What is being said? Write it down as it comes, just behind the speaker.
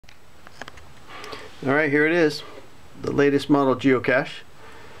Alright, here it is, the latest model geocache.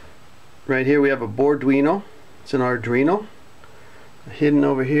 Right here we have a Arduino. It's an Arduino. Hidden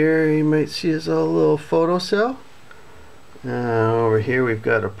over here you might see is a little photo cell. Over here we've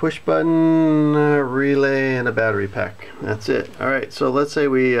got a push button, a relay, and a battery pack. That's it. Alright, so let's say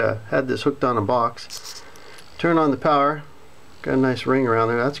we had this hooked on a box. Turn on the power. Got a nice ring around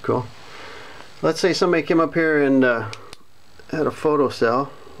there, that's cool. Let's say somebody came up here and had a photo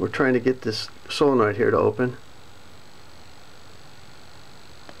cell. We're trying to get this solenoid here to open.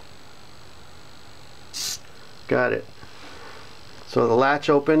 Got it. So the latch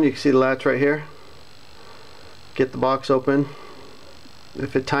open, you can see the latch right here. Get the box open.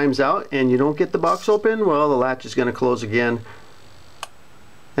 If it times out and you don't get the box open, well, the latch is going to close again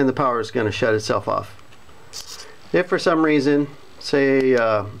and the power is going to shut itself off. If for some reason, say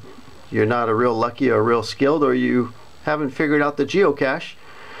you're not a real lucky or real skilled, or you haven't figured out the geocache,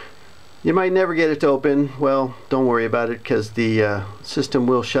 you might never get it to open. Well, don't worry about it, because the system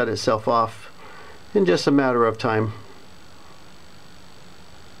will shut itself off in just a matter of time.